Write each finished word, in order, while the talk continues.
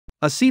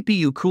A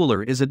CPU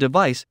cooler is a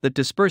device that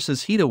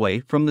disperses heat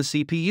away from the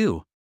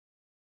CPU.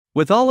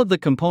 With all of the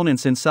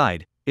components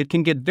inside, it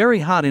can get very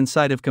hot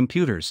inside of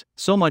computers,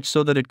 so much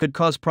so that it could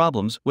cause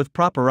problems with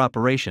proper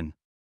operation.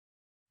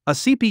 A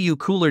CPU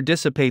cooler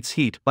dissipates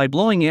heat by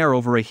blowing air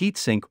over a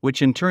heatsink,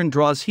 which in turn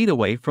draws heat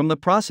away from the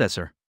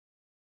processor.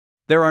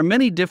 There are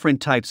many different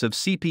types of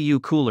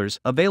CPU coolers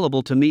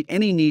available to meet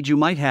any need you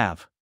might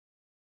have.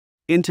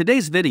 In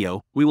today's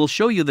video, we will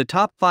show you the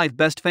top 5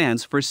 best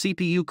fans for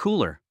CPU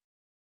cooler.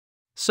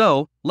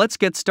 So, let's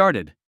get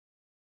started.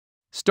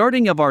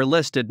 Starting of our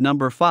list at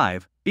number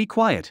 5, Be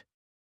Quiet.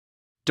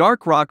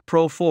 Darkrock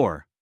Pro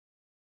 4.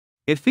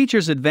 It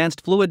features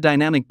advanced fluid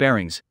dynamic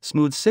bearings,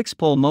 smooth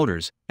 6-pole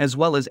motors, as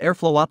well as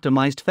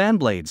airflow-optimized fan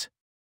blades.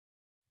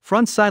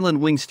 Front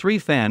Silent Wings 3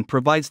 fan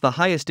provides the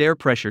highest air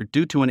pressure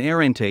due to an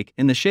air intake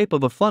in the shape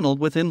of a funnel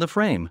within the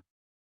frame.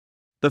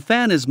 The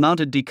fan is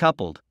mounted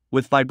decoupled,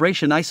 with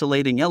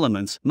vibration-isolating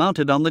elements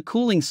mounted on the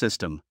cooling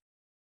system.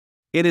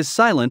 It is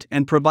silent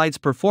and provides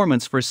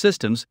performance for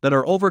systems that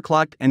are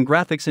overclocked and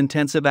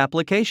graphics-intensive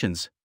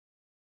applications.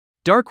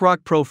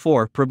 Darkrock Pro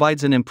 4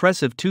 provides an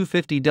impressive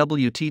 250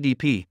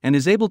 WTDP and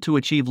is able to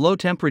achieve low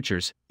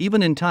temperatures,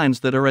 even in times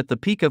that are at the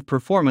peak of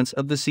performance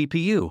of the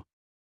CPU.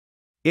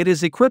 It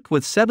is equipped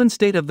with 7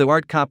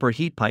 state-of-the-art copper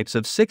heat pipes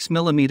of 6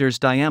 mm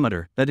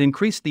diameter that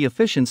increase the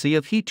efficiency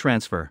of heat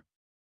transfer.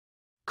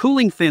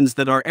 Cooling fins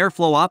that are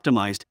airflow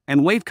optimized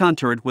and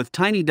wave-contoured with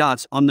tiny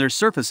dots on their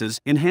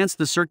surfaces enhance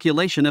the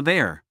circulation of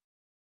air.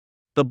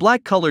 The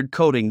black-colored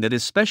coating that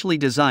is specially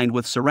designed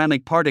with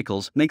ceramic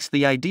particles makes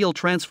the ideal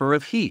transfer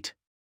of heat.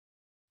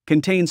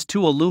 Contains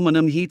 2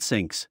 aluminum heat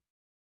sinks.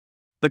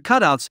 The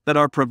cutouts that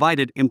are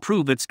provided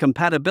improve its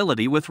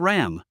compatibility with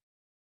RAM.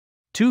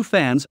 2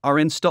 fans are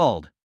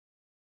installed.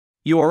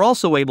 You are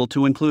also able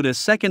to include a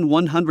second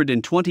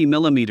 120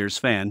 mm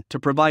fan to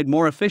provide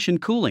more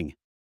efficient cooling.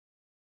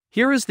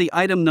 Here is the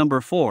item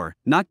number 4,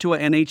 Noctua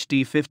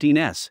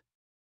NHD15S.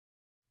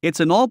 It's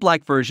an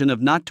all-black version of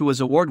Noctua's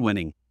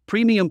award-winning,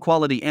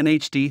 premium-quality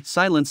NHD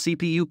silent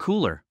CPU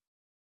cooler.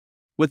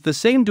 With the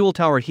same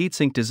dual-tower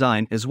heatsink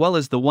design as well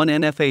as the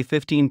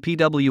 1NFA15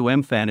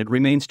 PWM fan, it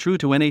remains true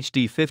to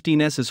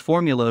NHD15S's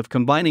formula of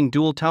combining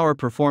dual-tower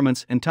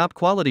performance and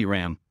top-quality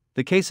RAM,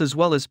 the case as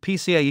well as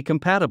PCIe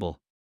compatible.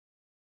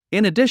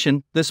 In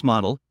addition, this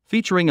model,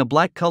 featuring a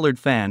black-colored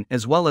fan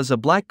as well as a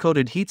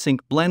black-coated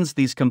heatsink, blends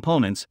these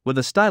components with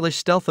a stylish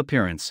stealth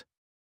appearance.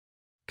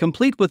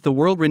 Complete with the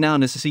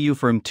world-renowned SCU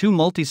Firm 2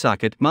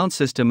 multi-socket mount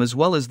system as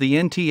well as the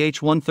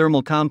NTH1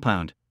 thermal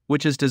compound,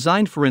 which is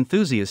designed for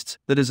enthusiasts,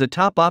 that is a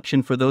top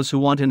option for those who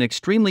want an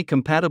extremely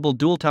compatible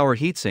dual-tower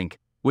heatsink,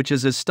 which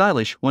is as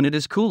stylish when it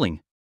is cooling.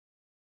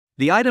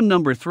 The item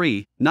number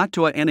 3,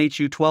 Noctua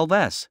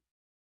NHU12S.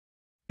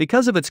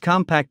 Because of its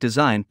compact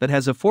design that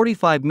has a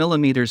 45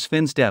 mm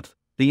fins depth,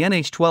 the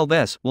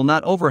NH12S will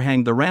not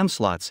overhang the RAM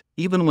slots,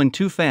 even when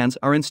 2 fans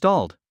are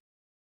installed.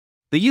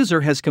 The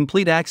user has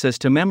complete access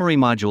to memory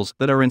modules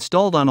that are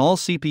installed on all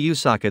CPU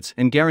sockets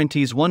and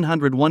guarantees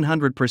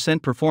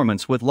 100%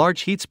 performance with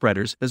large heat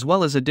spreaders as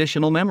well as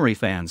additional memory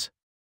fans.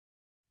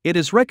 It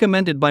is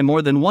recommended by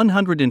more than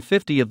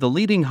 150 of the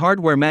leading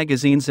hardware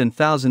magazines and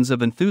thousands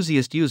of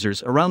enthusiast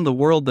users around the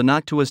world. The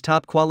Noctua's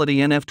top-quality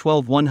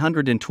NF12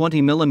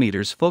 120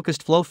 mm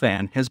focused flow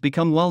fan has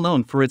become well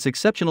known for its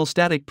exceptional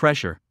static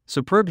pressure,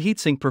 superb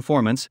heatsink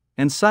performance,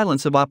 and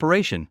silence of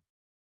operation.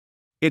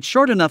 It's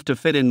short enough to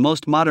fit in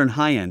most modern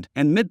high-end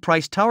and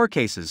mid-priced tower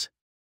cases.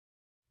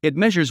 It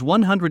measures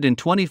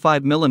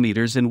 125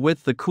 mm in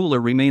width. The cooler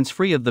remains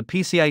free of the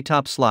PCI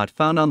top slot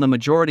found on the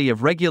majority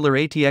of regular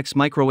ATX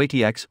micro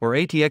ATX or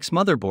ATX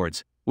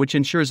motherboards, which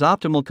ensures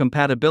optimal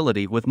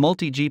compatibility with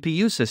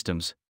multi-GPU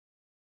systems.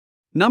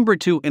 Number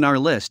 2 in our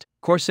list,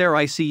 Corsair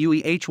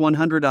ICUE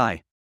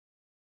H100i.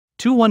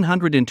 2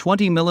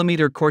 120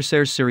 mm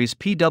Corsair Series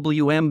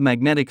PWM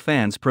magnetic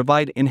fans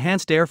provide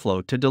enhanced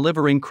airflow to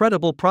deliver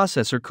incredible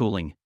processor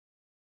cooling.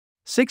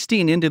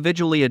 16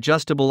 individually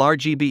adjustable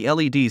RGB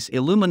LEDs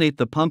illuminate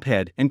the pump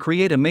head and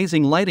create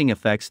amazing lighting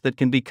effects that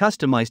can be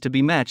customized to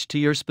be matched to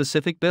your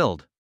specific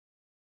build.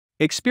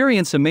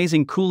 Experience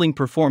amazing cooling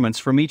performance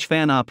from each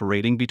fan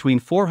operating between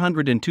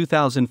 400 and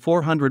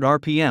 2400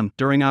 RPM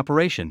during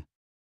operation.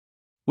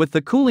 With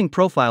the cooling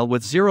profile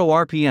with 0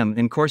 RPM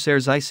in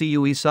Corsair's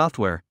ICUE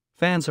software,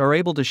 fans are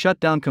able to shut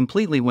down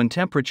completely when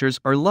temperatures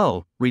are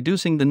low,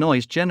 reducing the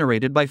noise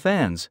generated by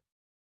fans.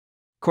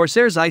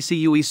 Corsair's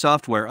ICUE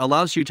software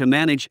allows you to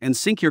manage and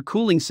sync your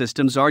cooling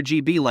system's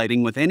RGB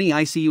lighting with any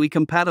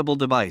ICUE-compatible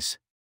device.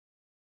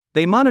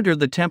 They monitor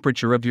the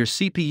temperature of your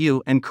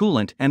CPU and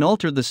coolant and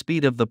alter the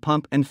speed of the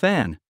pump and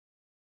fan.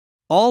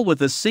 All with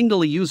a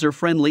single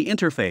user-friendly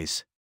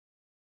interface.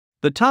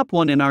 The top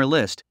one in our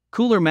list,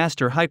 Cooler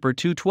Master Hyper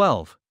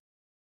 212.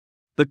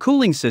 The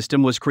cooling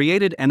system was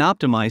created and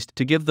optimized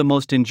to give the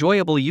most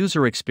enjoyable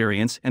user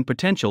experience and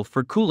potential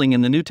for cooling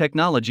in the new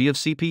technology of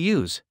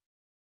CPUs.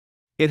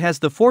 It has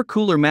the 4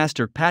 Cooler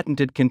Master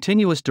patented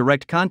continuous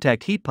direct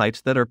contact heat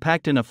pipes that are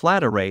packed in a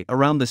flat array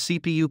around the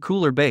CPU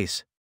cooler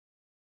base.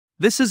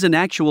 This is an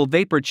actual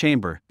vapor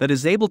chamber that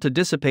is able to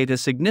dissipate a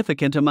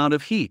significant amount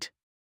of heat.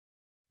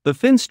 The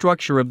thin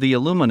structure of the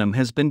aluminum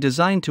has been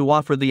designed to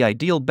offer the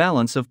ideal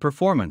balance of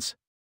performance.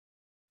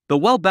 The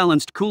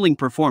well-balanced cooling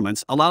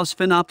performance allows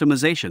fin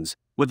optimizations,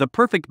 with a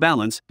perfect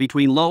balance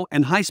between low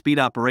and high-speed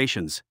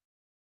operations.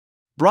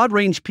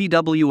 Broad-range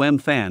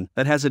PWM fan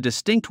that has a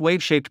distinct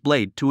wave-shaped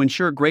blade to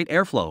ensure great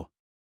airflow.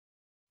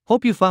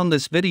 Hope you found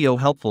this video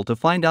helpful to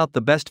find out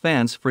the best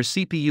fans for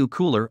CPU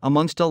cooler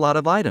amongst a lot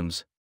of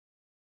items.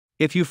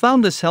 If you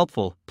found this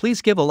helpful,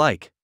 please give a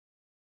like.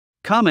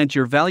 Comment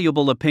your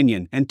valuable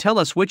opinion and tell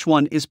us which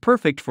one is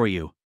perfect for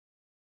you.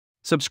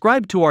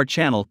 Subscribe to our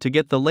channel to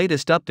get the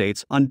latest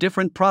updates on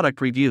different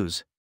product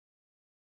reviews.